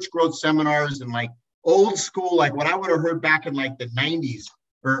like church growth seminars and like old school, like what I would have heard back in like the 90s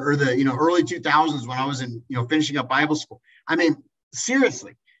or the early 2000s when I was in finishing up Bible school. I mean,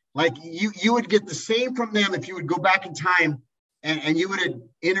 seriously, like you would get the same from them if you would go back in time and you would have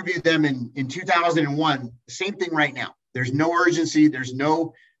interviewed them in 2001. Same thing right now. There's no urgency. There's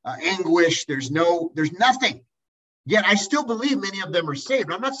no anguish. There's nothing. Yet I still believe many of them are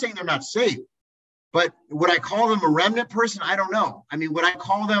saved. I'm not saying they're not saved, but would I call them a remnant person? I don't know. I mean, would I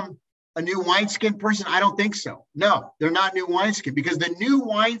call them a new wineskin person? I don't think so. No, they're not new wineskin, because the new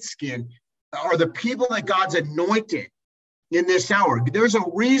wineskin are the people that God's anointed in this hour. There's a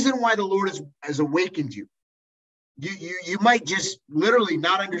reason why the Lord has awakened you. You might just literally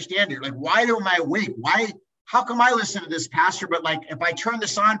not understand it. Like, why am I awake? How come I listen to this, pastor? But like, if I turn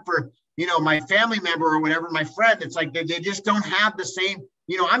this on for, my family member or whatever, my friend, it's like, they just don't have the same,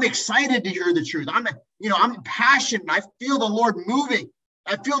 I'm excited to hear the truth. I'm passionate. I feel the Lord moving.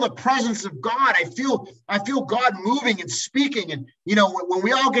 I feel the presence of God. I feel God moving and speaking. And, when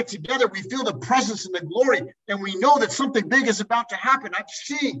we all get together, we feel the presence and the glory, and we know that something big is about to happen. I'm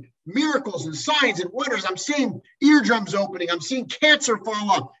seeing miracles and signs and wonders. I'm seeing eardrums opening. I'm seeing cancer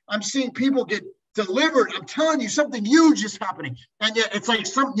fall off. I'm seeing people get delivered. I'm telling you, something huge is happening. And yet it's like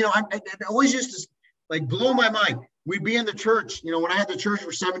I always used to like blow my mind. We'd be in the church, when I had the church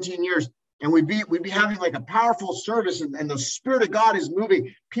for 17 years, and we'd be having like a powerful service, and the Spirit of God is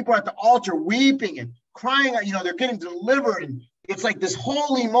moving. People are at the altar weeping and crying, they're getting delivered. And it's like this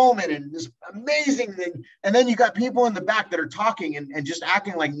holy moment and this amazing thing. And then you got people in the back that are talking and just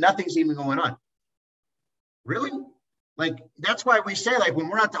acting like nothing's even going on. Really? Like, that's why we say, like, when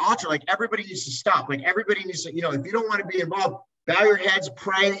we're at the altar, like, everybody needs to stop. Like, everybody needs to, if you don't want to be involved, bow your heads,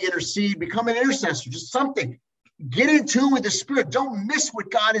 pray, intercede, become an intercessor, just something. Get in tune with the Spirit. Don't miss what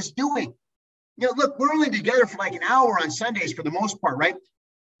God is doing. Look, we're only together for like an hour on Sundays for the most part, right?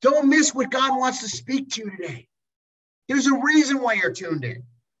 Don't miss what God wants to speak to you today. There's a reason why you're tuned in.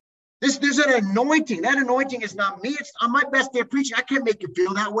 There's an anointing. That anointing is not me. It's on my best day of preaching. I can't make you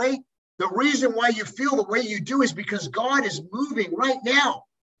feel that way. The reason why you feel the way you do is because God is moving right now.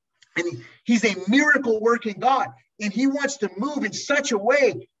 And he's a miracle working God. And he wants to move in such a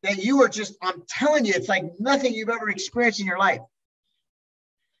way that you are just, I'm telling you, it's like nothing you've ever experienced in your life.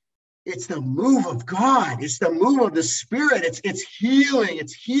 It's the move of God. It's the move of the Spirit. It's healing.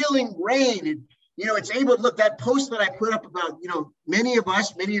 It's healing rain. And, it's able to look, that post that I put up about, many of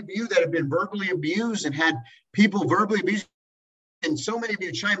you that have been verbally abused and had people verbally abused, and so many of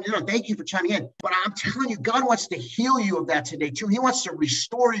you chimed in. Thank you for chiming in. But I'm telling you, God wants to heal you of that today too. He wants to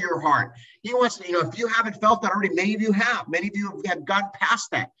restore your heart. He wants to, if you haven't felt that already, many of you have. Many of you have gotten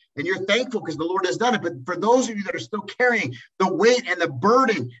past that. And you're thankful because the Lord has done it. But for those of you that are still carrying the weight and the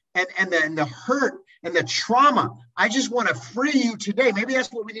burden and the hurt and the trauma, I just want to free you today. Maybe that's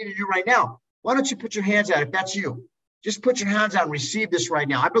what we need to do right now. Why don't you put your hands out if that's you? Just put your hands out and receive this right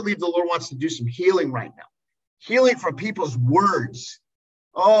now. I believe the Lord wants to do some healing right now. Healing from people's words.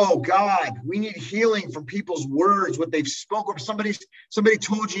 Oh, God, we need healing from people's words, what they've spoken. Somebody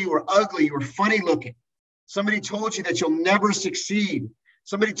told you were ugly, you were funny looking. Somebody told you that you'll never succeed.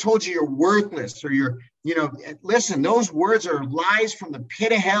 Somebody told you you're worthless or listen, those words are lies from the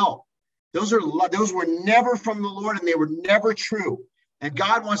pit of hell. Those were never from the Lord and they were never true. And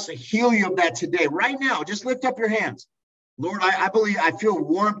God wants to heal you of that today. Right now, just lift up your hands. Lord, I believe, I feel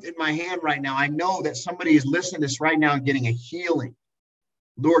warmth in my hand right now. I know that somebody is listening to this right now and getting a healing.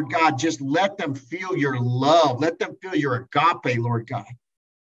 Lord God, just let them feel your love. Let them feel your agape, Lord God.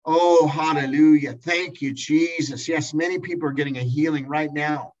 Oh, hallelujah. Thank you, Jesus. Yes, many people are getting a healing right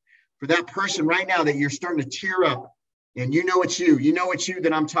now. For that person right now that you're starting to tear up, and it's you. It's you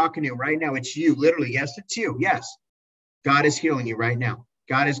that I'm talking to right now. It's you, literally. Yes, it's you. Yes. God is healing you right now.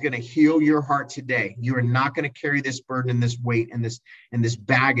 God is going to heal your heart today. You are not going to carry this burden and this weight and this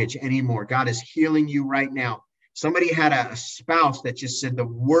baggage anymore. God is healing you right now. Somebody had a spouse that just said the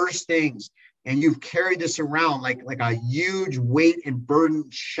worst things, and you've carried this around like a huge weight and burden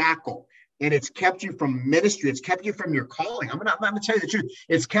shackle, and it's kept you from ministry. It's kept you from your calling. I'm going to tell you the truth.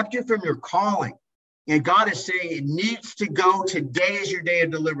 It's kept you from your calling, and God is saying it needs to go. Today is your day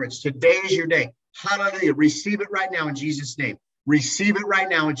of deliverance. Today is your day. Hallelujah. Receive it right now in Jesus' name. Receive it right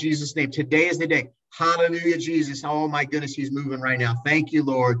now in Jesus' name. Today is the day. Hallelujah, Jesus. Oh, my goodness, he's moving right now. Thank you,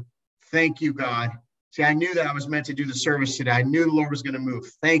 Lord. Thank you, God. See, I knew that I was meant to do the service today. I knew the Lord was going to move.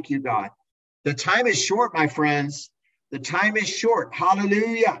 Thank you, God. The time is short, my friends. The time is short.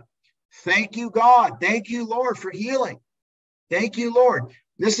 Hallelujah. Thank you, God. Thank you, Lord, for healing. Thank you, Lord.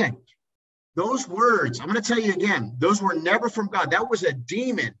 Listen, those words, I'm going to tell you again, those were never from God. That was a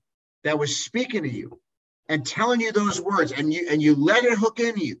demon that was speaking to you and telling you those words, and you let it hook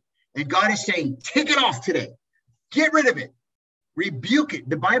into you. And God is saying, take it off today. Get rid of it. Rebuke it.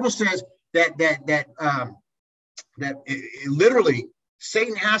 The Bible says that literally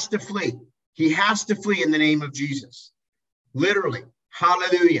Satan has to flee. He has to flee in the name of Jesus. Literally.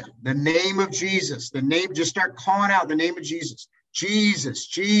 Hallelujah. The name of Jesus. The name, just start calling out the name of Jesus. Jesus,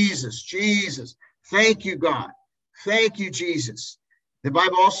 Jesus, Jesus. Thank you, God. Thank you, Jesus. The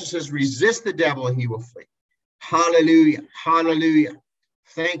Bible also says, resist the devil and he will flee. Hallelujah. Hallelujah.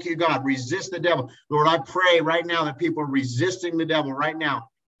 Thank you, God. Resist the devil. Lord, I pray right now that people are resisting the devil right now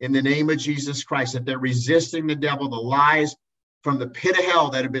in the name of Jesus Christ, that they're resisting the devil, the lies from the pit of hell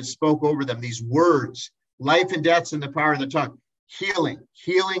that have been spoke over them, these words, life and death's in the power of the tongue. Healing,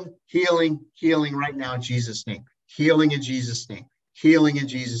 healing, healing, healing right now in Jesus' name. Healing in Jesus' name. Healing in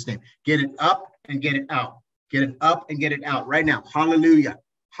Jesus' name. Get it up and get it out. Get it up and get it out right now. Hallelujah.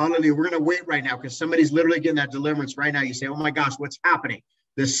 Hallelujah. We're going to wait right now because somebody's literally getting that deliverance right now. You say, oh my gosh, what's happening?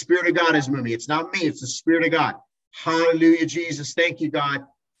 The Spirit of God is moving. It's not me. It's the Spirit of God. Hallelujah, Jesus. Thank you, God.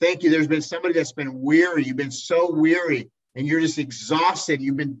 Thank you. There's been somebody that's been weary. You've been so weary and you're just exhausted.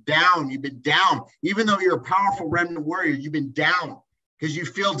 You've been down. You've been down. Even though you're a powerful remnant warrior, you've been down because you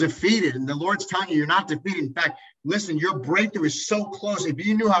feel defeated. And the Lord's telling you you're not defeated. In fact, listen, your breakthrough is so close. If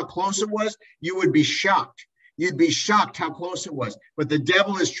you knew how close it was, you would be shocked. You'd be shocked how close it was. But the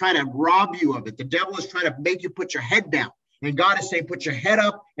devil is trying to rob you of it. The devil is trying to make you put your head down. And God is saying, put your head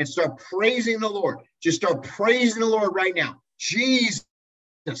up and start praising the Lord. Just start praising the Lord right now. Jesus,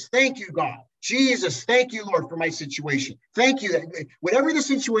 thank you, God. Jesus, thank you, Lord, for my situation. Thank you that whatever the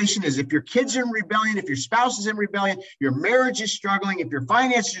situation is, if your kids are in rebellion, if your spouse is in rebellion, your marriage is struggling, if your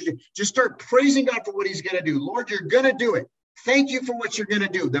finances, just start praising God for what he's going to do. Lord, you're going to do it. Thank you for what you're going to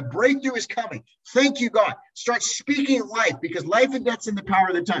do. The breakthrough is coming. Thank you, God. Start speaking life because life and death's in the power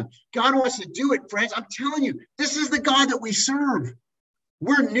of the tongue. God wants to do it, friends. I'm telling you, this is the God that we serve.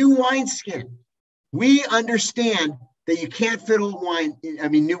 We're new wineskin. We understand that you can't fit new wine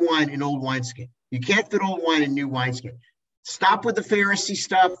in old wineskin. You can't fit old wine in new wineskin. Stop with the Pharisee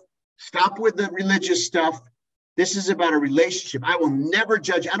stuff. Stop with the religious stuff. This is about a relationship. I will never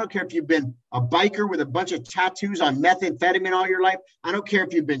judge. I don't care if you've been a biker with a bunch of tattoos on methamphetamine all your life. I don't care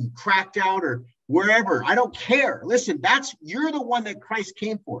if you've been cracked out or wherever. I don't care. Listen, you're the one that Christ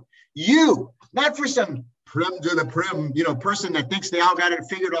came for. You, not for some prim to the prim, person that thinks they all got it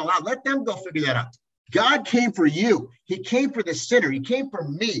figured all out. Let them go figure that out. God came for you. He came for the sinner. He came for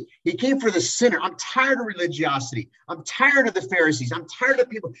me. He came for the sinner. I'm tired of religiosity. I'm tired of the Pharisees. I'm tired of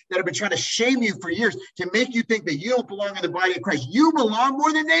people that have been trying to shame you for years to make you think that you don't belong in the body of Christ. You belong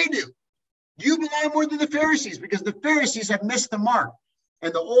more than they do. You belong more than the Pharisees, because the Pharisees have missed the mark.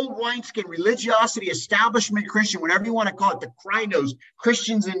 And the old wineskin religiosity, establishment Christian, whatever you want to call it, the Krynos,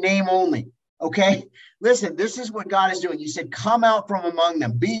 Christians in name only. Okay? Listen, this is what God is doing. He said, come out from among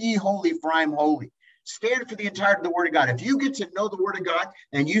them. Be ye holy, for I am holy. Stand for the entirety of the word of God. If you get to know the word of God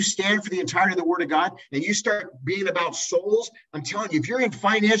and you stand for the entirety of the word of God and you start being about souls, I'm telling you, if you're in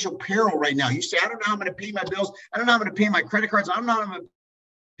financial peril right now, you say, I don't know how I'm going to pay my bills. I don't know how I'm going to pay my credit cards. I don't know how I'm going to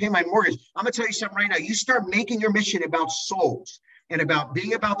pay my mortgage. I'm going to tell you something right now. You start making your mission about souls and about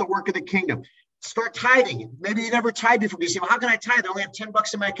being about the work of the kingdom. Start tithing. Maybe you never tithed before. You say, well, how can I tithe? I only have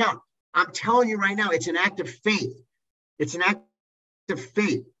 $10 in my account. I'm telling you right now, it's an act of faith. It's an act of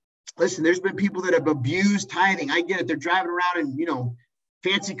faith. Listen, there's been people that have abused tithing. I get it. They're driving around in,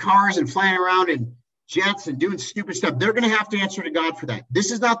 fancy cars and flying around in jets and doing stupid stuff. They're going to have to answer to God for that.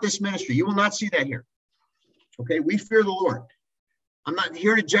 This is not this ministry. You will not see that here. Okay. We fear the Lord. I'm not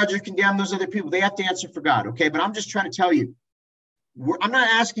here to judge or condemn those other people. They have to answer for God. Okay. But I'm just trying to tell you, I'm not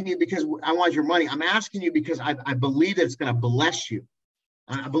asking you because I want your money. I'm asking you because I believe that it's going to bless you.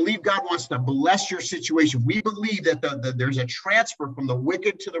 I believe God wants to bless your situation. We believe that there's a transfer from the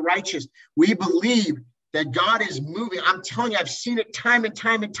wicked to the righteous. We believe that God is moving. I'm telling you, I've seen it time and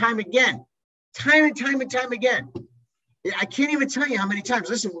time and time again. Time and time and time again. I can't even tell you how many times.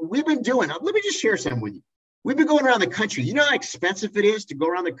 Listen, we've been doing, let me just share something with you. We've been going around the country. You know how expensive it is to go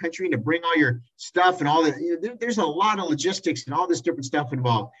around the country and to bring all your stuff and all that. There's a lot of logistics and all this different stuff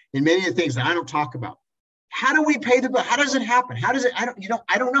involved in many of the things that I don't talk about. How do we pay the bill? How does it happen? How does it?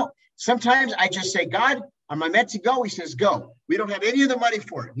 I don't know. Sometimes I just say, God, am I meant to go? He says, go. We don't have any of the money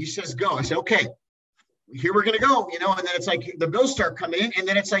for it. He says, go. I say, okay, here we're going to go, and then it's like the bills start coming in, and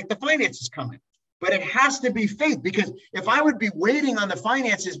then it's like the finances come in. But it has to be faith, because if I would be waiting on the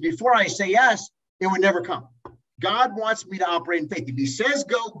finances before I say yes, it would never come. God wants me to operate in faith. If he says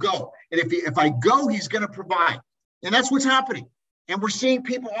go, go. And if I go, he's going to provide. And that's what's happening. And we're seeing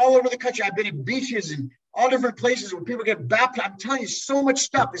people all over the country. I've been at beaches and all different places where people get baptized. I'm telling you, so much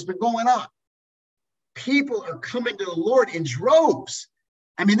stuff has been going on. People are coming to the Lord in droves.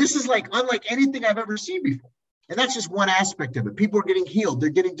 I mean, this is unlike anything I've ever seen before. And that's just one aspect of it. People are getting healed. They're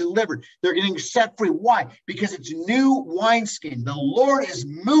getting delivered. They're getting set free. Why? Because it's new wineskin. The Lord is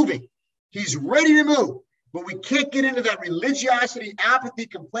moving. He's ready to move. But we can't get into that religiosity, apathy,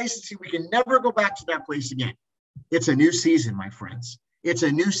 complacency. We can never go back to that place again. It's a new season, my friends. It's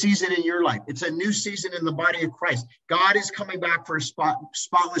a new season in your life. It's a new season in the body of Christ. God is coming back for a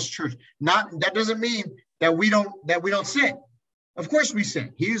spotless church. That doesn't mean that we don't sin. Of course we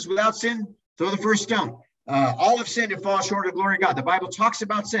sin. He is without sin. Throw the first stone. All have sinned and fall short of the glory of God. The Bible talks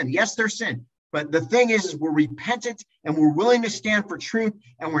about sin. Yes, there's sin. But the thing is we're repentant and we're willing to stand for truth,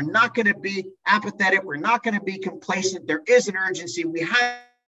 and we're not going to be apathetic. We're not going to be complacent. There is an urgency. We have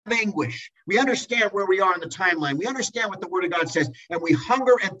anguish. We understand where we are in the timeline. We understand what the word of God says, and we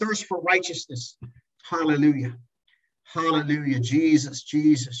hunger and thirst for righteousness. Hallelujah. Hallelujah. Jesus,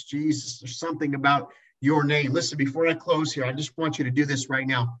 Jesus, Jesus. There's something about your name. Listen, before I close here, I just want you to do this right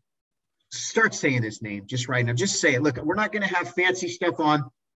now. Start saying his name just right now. Just say it. Look, we're not going to have fancy stuff on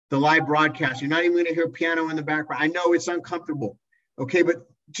the live broadcast. You're not even going to hear piano in the background. I know it's uncomfortable. Okay, but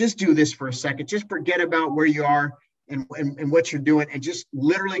just do this for a second. Just forget about where you are and what you're doing, and just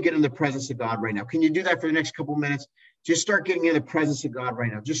literally get in the presence of God right now. Can you do that for the next couple of minutes? Just start getting in the presence of God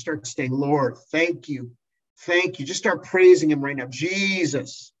right now. Just start saying, Lord, thank you. Thank you. Just start praising him right now.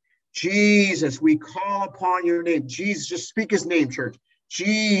 Jesus, Jesus, we call upon your name. Jesus, just speak his name, church.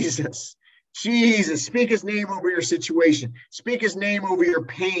 Jesus, Jesus, speak his name over your situation. Speak his name over your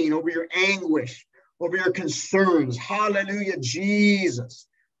pain, over your anguish, over your concerns. Hallelujah, Jesus.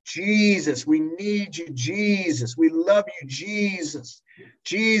 Jesus, we need you, Jesus. We love you, Jesus.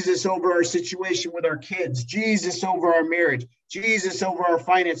 Jesus over our situation with our kids. Jesus over our marriage. Jesus over our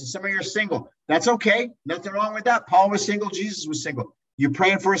finances. Some of you are single. That's okay. Nothing wrong with that. Paul was single. Jesus was single. You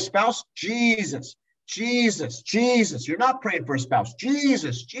praying for a spouse? Jesus. Jesus, Jesus. You're not praying for a spouse.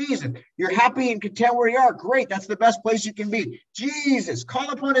 Jesus, Jesus. You're happy and content where you are. Great. That's the best place you can be. Jesus.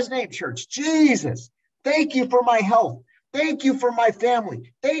 Call upon his name, church. Jesus. Thank you for my health. Thank you for my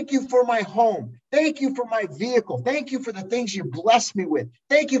family. Thank you for my home. Thank you for my vehicle. Thank you for the things you blessed me with.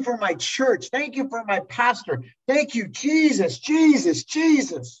 Thank you for my church. Thank you for my pastor. Thank you, Jesus, Jesus,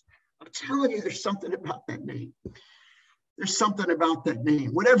 Jesus. I'm telling you, there's something about that name. There's something about that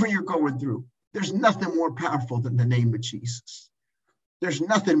name. Whatever you're going through, there's nothing more powerful than the name of Jesus. There's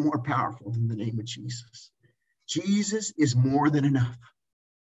nothing more powerful than the name of Jesus. Jesus is more than enough.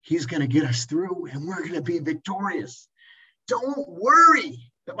 He's going to get us through, and we're going to be victorious. Don't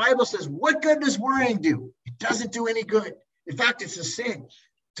worry. The Bible says, what good does worrying do? It doesn't do any good. In fact, it's a sin.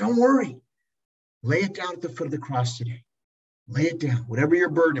 Don't worry. Lay it down at the foot of the cross today. Lay it down. Whatever your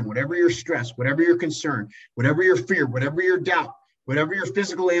burden, whatever your stress, whatever your concern, whatever your fear, whatever your doubt, whatever your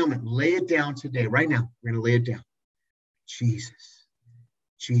physical ailment, lay it down today. Right now, we're going to lay it down. Jesus,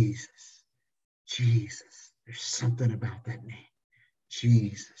 Jesus, Jesus. There's something about that name.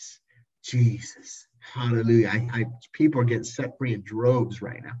 Jesus, Jesus. Hallelujah. People are getting set free in droves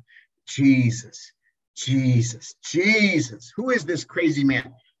right now. Jesus, Jesus, Jesus. Who is this crazy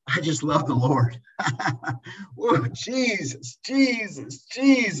man? I just love the Lord. Whoa, Jesus, Jesus,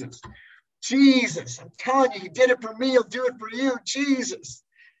 Jesus, Jesus. I'm telling you, he did it for me. He'll do it for you. Jesus.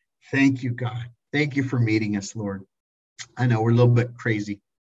 Thank you, God. Thank you for meeting us, Lord. I know we're a little bit crazy.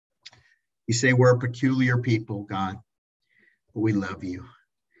 You say we're a peculiar people, God, but we love you.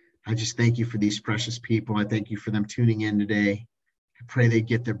 I just thank you for these precious people. I thank you for them tuning in today. I pray they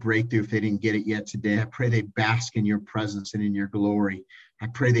get their breakthrough if they didn't get it yet today. I pray they bask in your presence and in your glory. I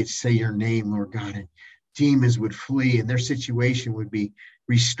pray they'd say your name, Lord God, and demons would flee and their situation would be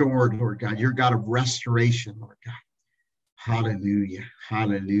restored, Lord God. You're God of restoration, Lord God. Hallelujah,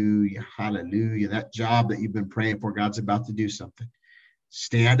 hallelujah, hallelujah. That job that you've been praying for, God's about to do something.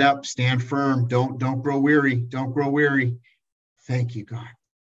 Stand up, stand firm. Don't grow weary. Don't grow weary. Thank you, God.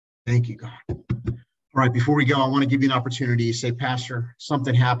 Thank you, God. All right, before we go, I want to give you an opportunity to say, Pastor,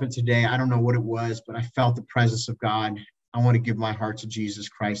 something happened today. I don't know what it was, but I felt the presence of God. I want to give my heart to Jesus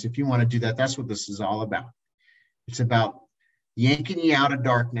Christ. If you want to do that, that's what this is all about. It's about yanking you out of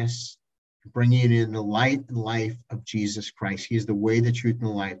darkness, bringing you in the light and life of Jesus Christ. He is the way, the truth, and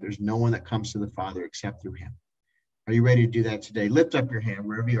the life. There's no one that comes to the Father except through him. Are you ready to do that today? Lift up your hand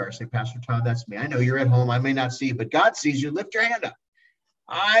wherever you are. Say, Pastor Todd, that's me. I know you're at home. I may not see you, but God sees you. Lift your hand up.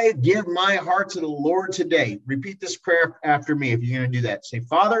 I give my heart to the Lord today. Repeat this prayer after me if you're going to do that. Say,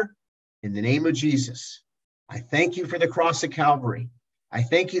 Father, in the name of Jesus, I thank you for the cross of Calvary. I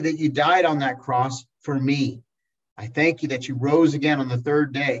thank you that you died on that cross for me. I thank you that you rose again on the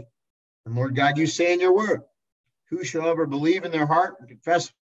third day. And Lord God, you say in your word, who shall ever believe in their heart and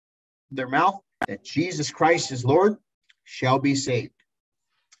confess with their mouth that Jesus Christ is Lord shall be saved.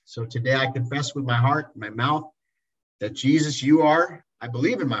 So today I confess with my heart, my mouth, that Jesus, you are, I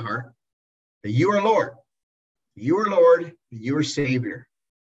believe in my heart, that you are Lord. You are Lord, you are Savior.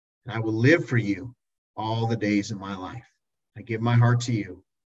 And I will live for you all the days of my life. I give my heart to you.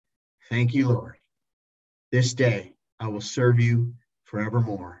 Thank you, Lord. This day I will serve you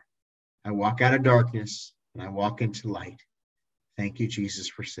forevermore. I walk out of darkness and I walk into light. Thank you, Jesus,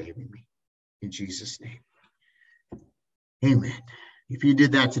 for saving me. In Jesus' name. Amen. If you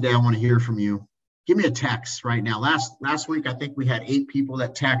did that today, I want to hear from you. Give me a text right now. Last week, I think we had 8 people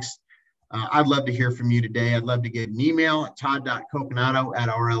that text. I'd love to hear from you today. I'd love to get an email at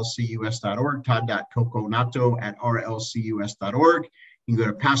todd.coconato@rlcus.org, todd.coconato@rlcus.org. You can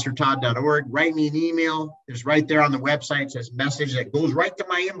go to pastortodd.org, write me an email. There's right there on the website, it says message that goes right to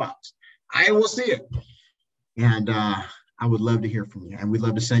my inbox. I will see it. And I would love to hear from you. And we'd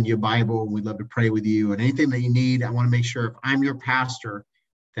love to send you a Bible. We'd love to pray with you. And anything that you need, I want to make sure if I'm your pastor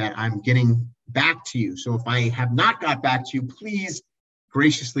that I'm getting back to you. So if I have not got back to you, please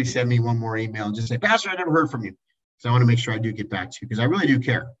graciously send me one more email and just say, Pastor, I never heard from you. So I want to make sure I do get back to you because I really do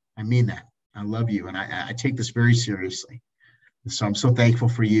care. I mean that. I love you. And I take this very seriously. And so I'm so thankful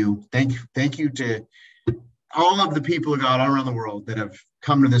for you. Thank you to all of the people of God all around the world that have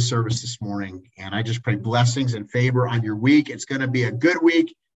come to this service this morning. And I just pray blessings and favor on your week. It's going to be a good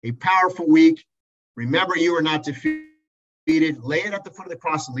week, a powerful week. Remember, you are not defeated. Lay it at the foot of the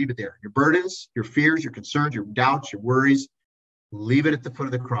cross and leave it there. Your burdens, your fears, your concerns, your doubts, your worries, leave it at the foot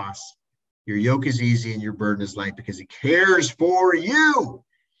of the cross. Your yoke is easy and your burden is light because he cares for you.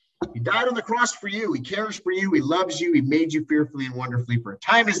 He died on the cross for you. He cares for you. He loves you. He made you fearfully and wonderfully for a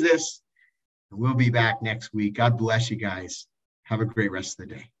time as this. And we'll be back next week. God bless you guys. Have a great rest of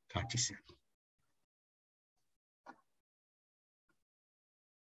the day. Talk to you soon.